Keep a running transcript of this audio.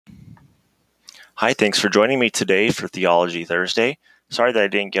Hi, thanks for joining me today for Theology Thursday. Sorry that I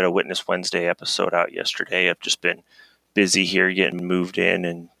didn't get a Witness Wednesday episode out yesterday. I've just been busy here getting moved in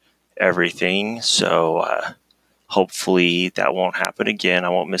and everything, so hopefully that won't happen again. I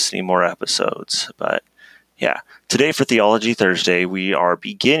won't miss any more episodes. But yeah, today for Theology Thursday, we are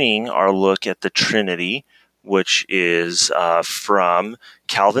beginning our look at the Trinity, which is from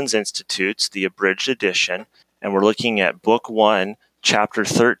Calvin's Institutes, the abridged edition, and we're looking at Book 1, Chapter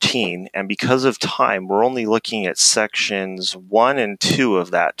 13, and because of time, we're only looking at sections 1 and 2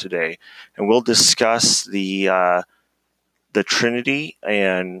 of that today, and we'll discuss the Trinity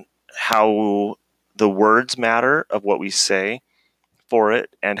and how the words matter of what we say for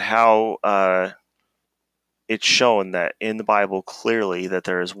it, and how it's shown that in the Bible clearly that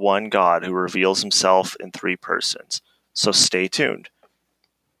there is one God who reveals himself in three persons. So stay tuned.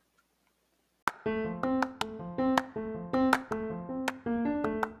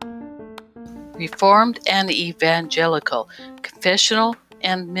 Reformed and Evangelical, Confessional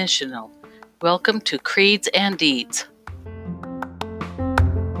and Missional. Welcome to Creeds and Deeds.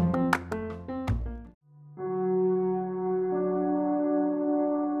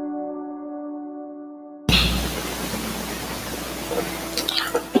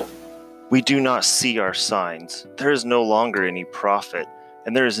 We do not see our signs. There is no longer any prophet,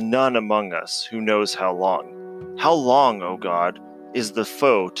 and there is none among us who knows how long. How long, O God, is the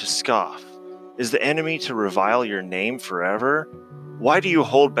foe to scoff? Is the enemy to revile your name forever? Why do you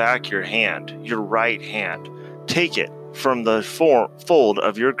hold back your hand, your right hand? Take it from the fold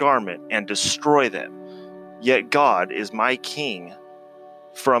of your garment and destroy them. Yet God is my king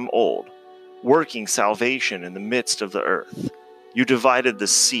from old, working salvation in the midst of the earth. You divided the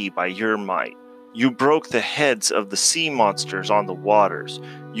sea by your might. You broke the heads of the sea monsters on the waters.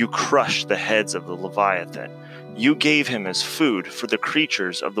 You crushed the heads of the Leviathan. You gave him as food for the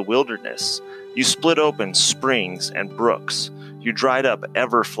creatures of the wilderness. You split open springs and brooks. You dried up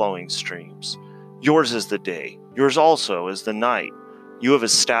ever-flowing streams. Yours is the day. Yours also is the night. You have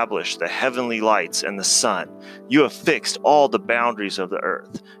established the heavenly lights and the sun. You have fixed all the boundaries of the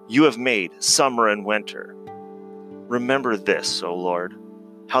earth. You have made summer and winter. Remember this, O Lord,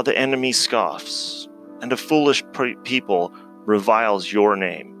 how the enemy scoffs, and a foolish people reviles your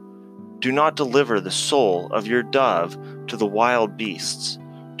name. Do not deliver the soul of your dove to the wild beasts.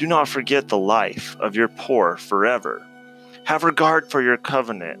 Do not forget the life of your poor forever. Have regard for your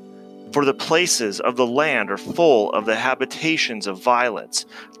covenant, for the places of the land are full of the habitations of violence.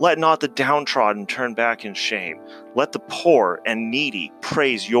 Let not the downtrodden turn back in shame. Let the poor and needy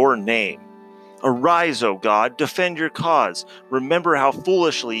praise your name. Arise, O God, defend your cause. Remember how the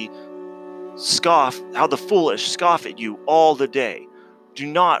foolish scoff at you all the day. Do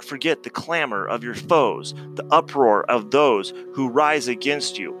not forget the clamor of your foes, the uproar of those who rise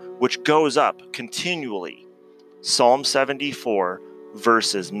against you, which goes up continually. Psalm 74,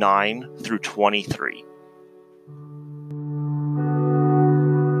 verses 9 through 23.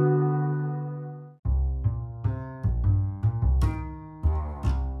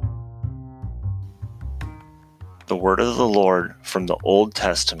 The word of the Lord from the Old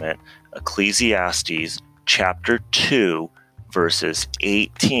Testament, Ecclesiastes chapter 2, verses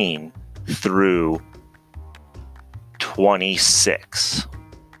 18 through 26.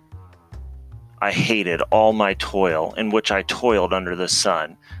 I hated all my toil in which I toiled under the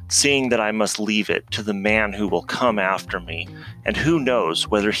sun, seeing that I must leave it to the man who will come after me, and who knows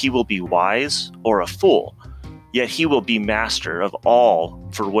whether he will be wise or a fool. Yet he will be master of all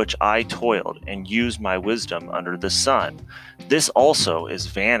for which I toiled and used my wisdom under the sun. This also is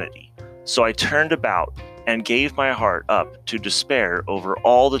vanity. So I turned about and gave my heart up to despair over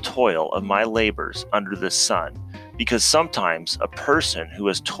all the toil of my labors under the sun, because sometimes a person who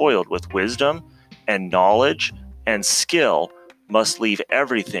has toiled with wisdom and knowledge and skill must leave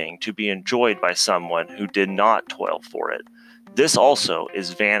everything to be enjoyed by someone who did not toil for it. This also is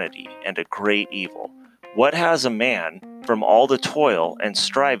vanity and a great evil. What has a man from all the toil and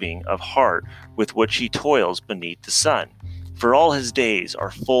striving of heart with which he toils beneath the sun? For all his days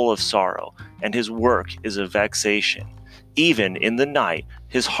are full of sorrow, and his work is a vexation. Even in the night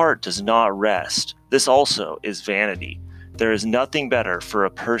his heart does not rest. This also is vanity. There is nothing better for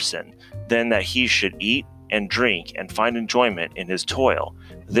a person than that he should eat and drink and find enjoyment in his toil.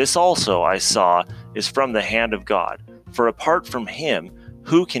 This also I saw is from the hand of God. For apart from him,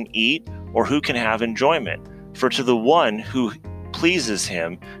 who can eat or who can have enjoyment? For to the one who pleases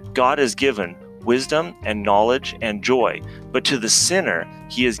him, God has given wisdom and knowledge and joy. But to the sinner,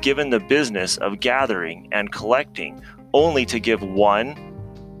 he has given the business of gathering and collecting, only to give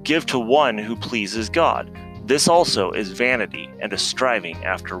to one who pleases God. This also is vanity and a striving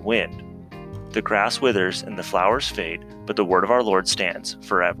after wind. The grass withers and the flowers fade, but the word of our Lord stands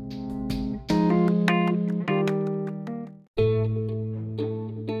forever.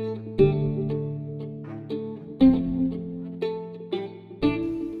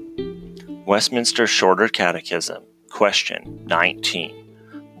 Westminster Shorter Catechism, question 19.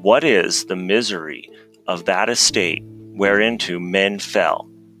 What is the misery of that estate whereinto men fell?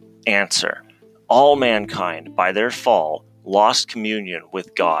 Answer. All mankind, by their fall, lost communion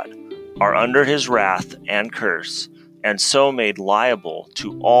with God, are under his wrath and curse, and so made liable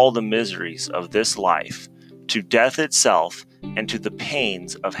to all the miseries of this life, to death itself, and to the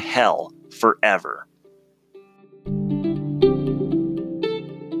pains of hell forever.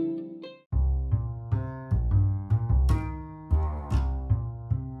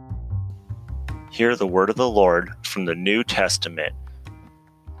 Hear the word of the Lord from the New Testament,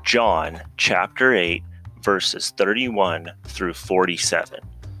 John chapter 8, verses 31 through 47.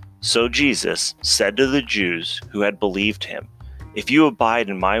 So Jesus said to the Jews who had believed him, "If you abide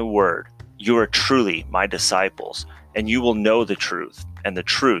in my word, you are truly my disciples, and you will know the truth, and the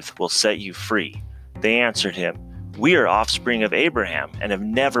truth will set you free." They answered him, "We are offspring of Abraham and have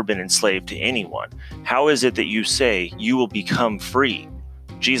never been enslaved to anyone. How is it that you say you will become free?"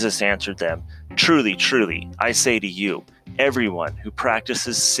 Jesus answered them, "Truly, truly, I say to you, everyone who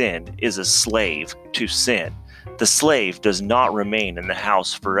practices sin is a slave to sin. The slave does not remain in the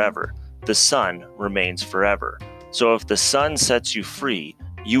house forever. The Son remains forever. So if the Son sets you free,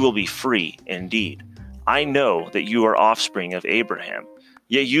 you will be free indeed. I know that you are offspring of Abraham,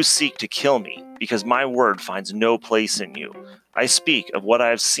 yet you seek to kill me, because my word finds no place in you. I speak of what I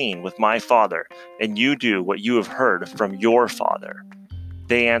have seen with my father, and you do what you have heard from your father."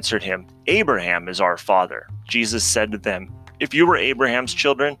 They answered him, "Abraham is our father." Jesus said to them, "If you were Abraham's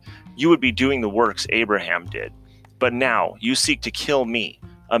children, you would be doing the works Abraham did. But now you seek to kill me,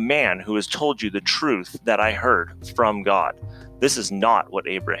 a man who has told you the truth that I heard from God. This is not what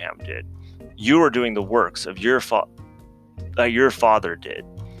Abraham did. You are doing the works of your father did."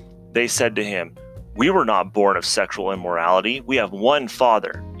 They said to him, "We were not born of sexual immorality. We have one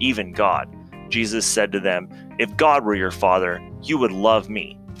Father, even God." Jesus said to them, "If God were your father, you would love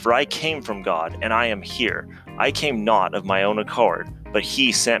me, for I came from God, and I am here. I came not of my own accord, but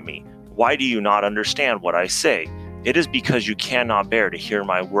he sent me. Why do you not understand what I say? It is because you cannot bear to hear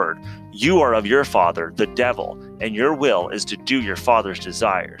my word. You are of your father, the devil, and your will is to do your father's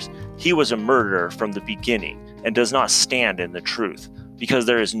desires. He was a murderer from the beginning, and does not stand in the truth, because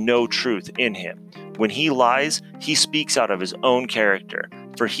there is no truth in him. When he lies, he speaks out of his own character,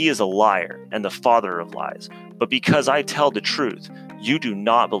 for he is a liar and the father of lies. But because I tell the truth, you do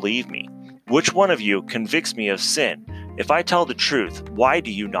not believe me. Which one of you convicts me of sin? If I tell the truth, why do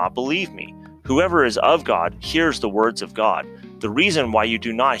you not believe me? Whoever is of God hears the words of God. The reason why you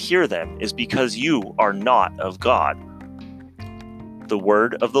do not hear them is because you are not of God." The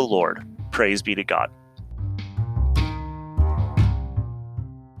word of the Lord. Praise be to God.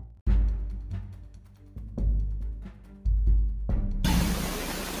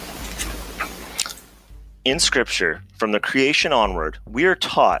 In Scripture, from the creation onward, we are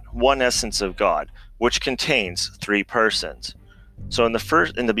taught one essence of God, which contains three persons. So in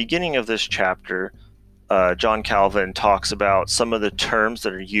the beginning of this chapter, John Calvin talks about some of the terms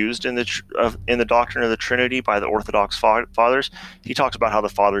that are used in the doctrine of the Trinity by the Orthodox fathers. He talks about how the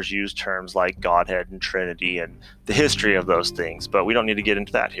fathers use terms like Godhead and Trinity and the history of those things, but we don't need to get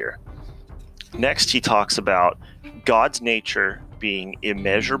into that here. Next, he talks about God's nature being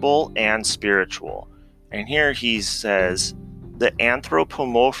immeasurable and spiritual. And here he says, the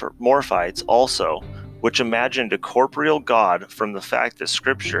anthropomorphites also, which imagined a corporeal God from the fact that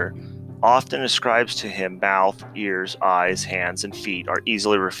Scripture often ascribes to him mouth, ears, eyes, hands, and feet, are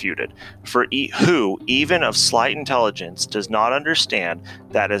easily refuted. For who, even of slight intelligence, does not understand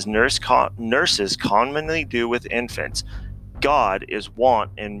that as nurses commonly do with infants, God is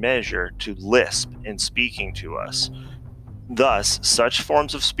wont in measure to lisp in speaking to us. Thus, such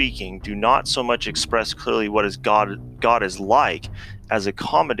forms of speaking do not so much express clearly what God is like, as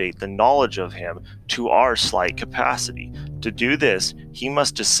accommodate the knowledge of him to our slight capacity. To do this, he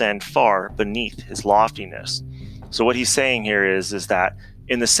must descend far beneath his loftiness. So what he's saying here is that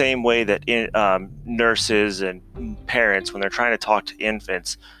in the same way that nurses and parents, when they're trying to talk to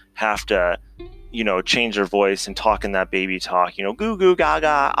infants, have to change their voice and talk in that baby talk, goo goo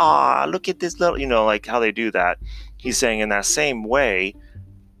gaga, look at this little, like how they do that. He's saying in that same way,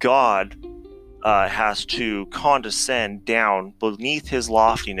 God has to condescend down beneath his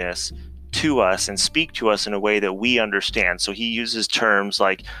loftiness to us and speak to us in a way that we understand. So he uses terms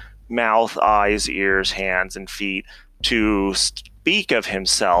like mouth, eyes, ears, hands, and feet to speak of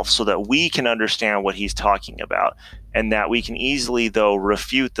himself so that we can understand what he's talking about, and that we can easily, though,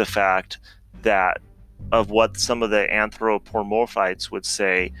 refute the fact that of what some of the anthropomorphites would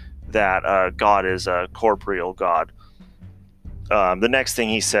say, that God is a corporeal God. The next thing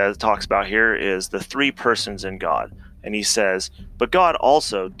he talks about here is the three persons in God. And he says, but God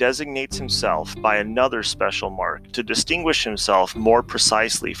also designates himself by another special mark to distinguish himself more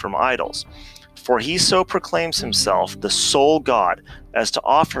precisely from idols. For he so proclaims himself the sole God as to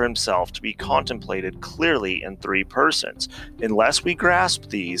offer himself to be contemplated clearly in three persons. Unless we grasp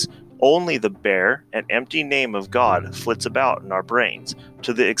these, only the bare and empty name of God flits about in our brains,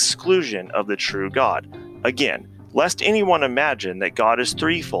 to the exclusion of the true God. Again, lest anyone imagine that God is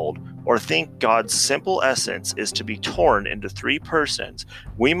threefold, or think God's simple essence is to be torn into three persons,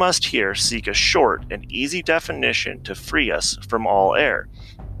 we must here seek a short and easy definition to free us from all error.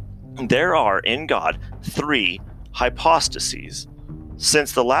 There are in God three hypostases.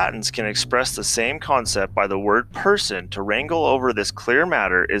 Since the Latins can express the same concept by the word person, to wrangle over this clear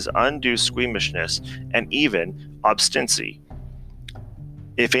matter is undue squeamishness and even obstinacy.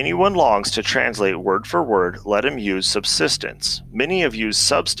 If anyone longs to translate word for word, let him use subsistence. Many have used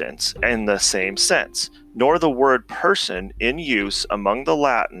substance in the same sense, nor the word person in use among the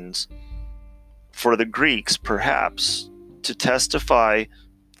Latins. For the Greeks, perhaps, to testify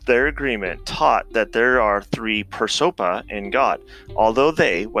their agreement, taught that there are three persopa in God. Although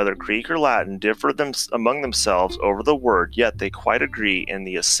they, whether Greek or Latin, differ among themselves over the word, yet they quite agree in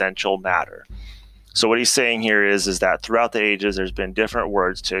the essential matter. So what he's saying here is that throughout the ages, there's been different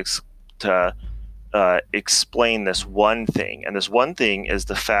words to explain this one thing. And this one thing is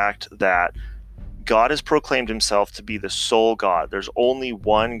the fact that God has proclaimed himself to be the sole God. There's only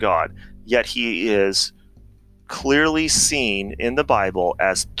one God, yet he is clearly seen in the Bible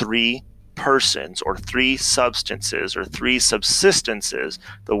as three persons or three substances or three subsistences.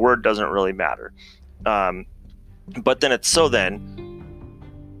 The word doesn't really matter. But then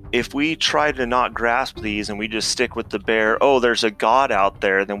if we try to not grasp these and we just stick with the bare, there's a God out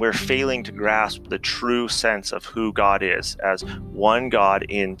there, then we're failing to grasp the true sense of who God is as one God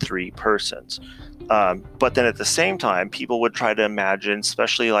in three persons. But then at the same time, people would try to imagine,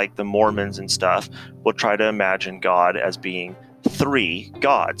 especially like the Mormons and stuff, will try to imagine God as being three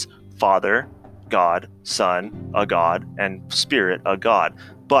gods: Father, God, Son, a God, and Spirit, a God.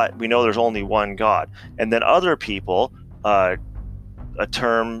 But we know there's only one God. And then other people, a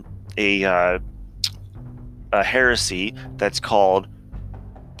heresy that's called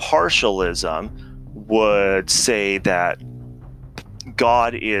partialism, would say that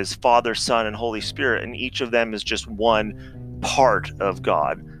God is Father, Son, and Holy Spirit, and each of them is just one part of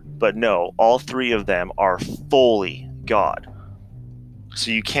God. But no, all three of them are fully God.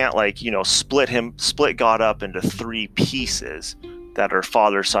 So you can't split God up into three pieces that are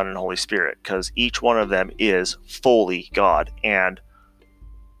Father, Son, and Holy Spirit, because each one of them is fully God, and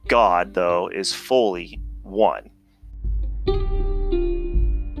God, though, is fully one.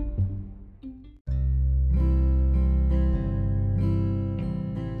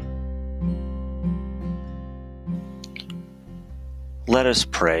 Let us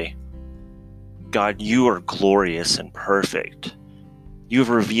pray. God, you are glorious and perfect. You've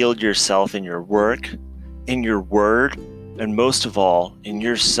revealed yourself in your work, in your word, and most of all, in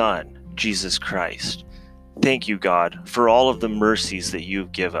your Son, Jesus Christ. Thank you, God, for all of the mercies that you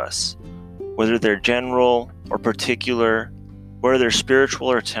give us, whether they're general or particular, whether they're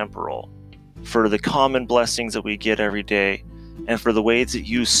spiritual or temporal, for the common blessings that we get every day, and for the ways that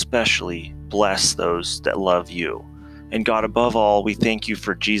you specially bless those that love you. And God, above all, we thank you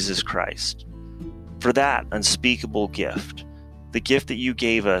for Jesus Christ, for that unspeakable gift, the gift that you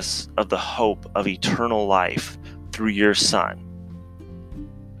gave us of the hope of eternal life through your Son.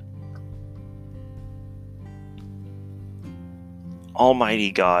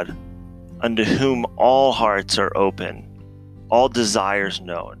 Almighty God, unto whom all hearts are open, all desires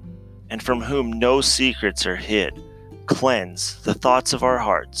known, and from whom no secrets are hid, cleanse the thoughts of our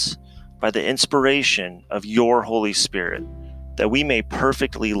hearts by the inspiration of your Holy Spirit, that we may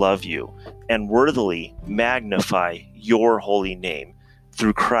perfectly love you and worthily magnify your holy name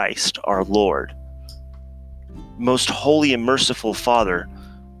through Christ our Lord. Most holy and merciful Father,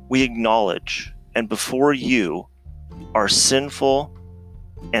 we acknowledge and before you are sinful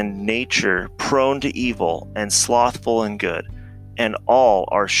and nature prone to evil and slothful in good, and all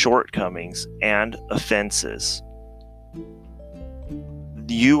our shortcomings and offenses.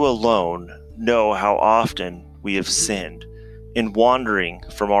 You alone know how often we have sinned in wandering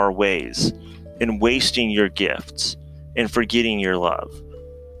from our ways, in wasting your gifts, in forgetting your love.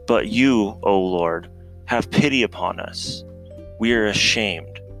 But you, O Lord, have pity upon us. We are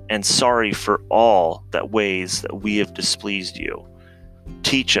ashamed and sorry for all that ways that we have displeased you.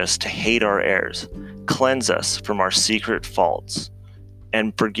 Teach us to hate our errors, cleanse us from our secret faults,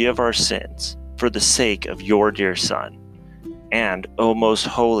 and forgive our sins for the sake of your dear Son. And, O most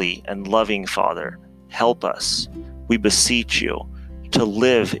holy and loving Father, help us, we beseech you, to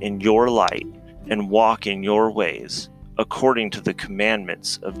live in your light and walk in your ways, according to the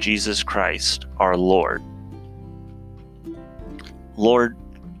commandments of Jesus Christ our Lord. Lord,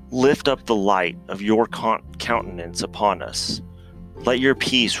 lift up the light of your countenance upon us. Let your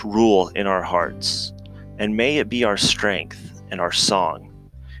peace rule in our hearts, and may it be our strength and our song.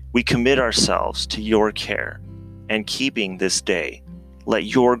 We commit ourselves to your care, and keeping this day, let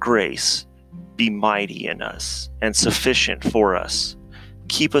your grace be mighty in us and sufficient for us.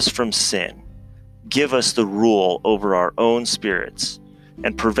 Keep us from sin. Give us the rule over our own spirits,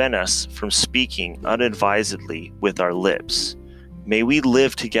 and prevent us from speaking unadvisedly with our lips. May we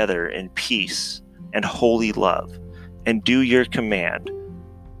live together in peace and holy love, and do command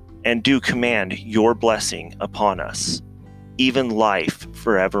your blessing upon us, even life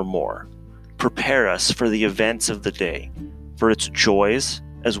forevermore. Prepare us for the events of the day, for its joys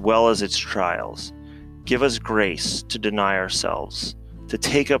as well as its trials. Give us grace to deny ourselves, to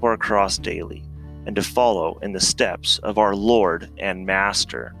take up our cross daily, and to follow in the steps of our Lord and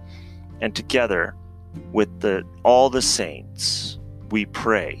Master. And together with all the saints, we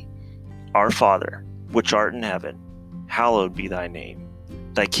pray, Our Father, which art in heaven, hallowed be thy name.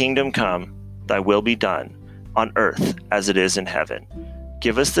 Thy kingdom come, thy will be done, on earth as it is in heaven.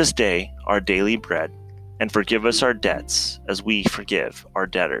 Give us this day our daily bread, and forgive us our debts as we forgive our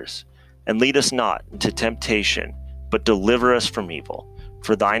debtors. And lead us not into temptation, but deliver us from evil.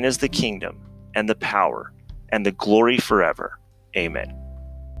 For thine is the kingdom, and the power, and the glory forever. Amen.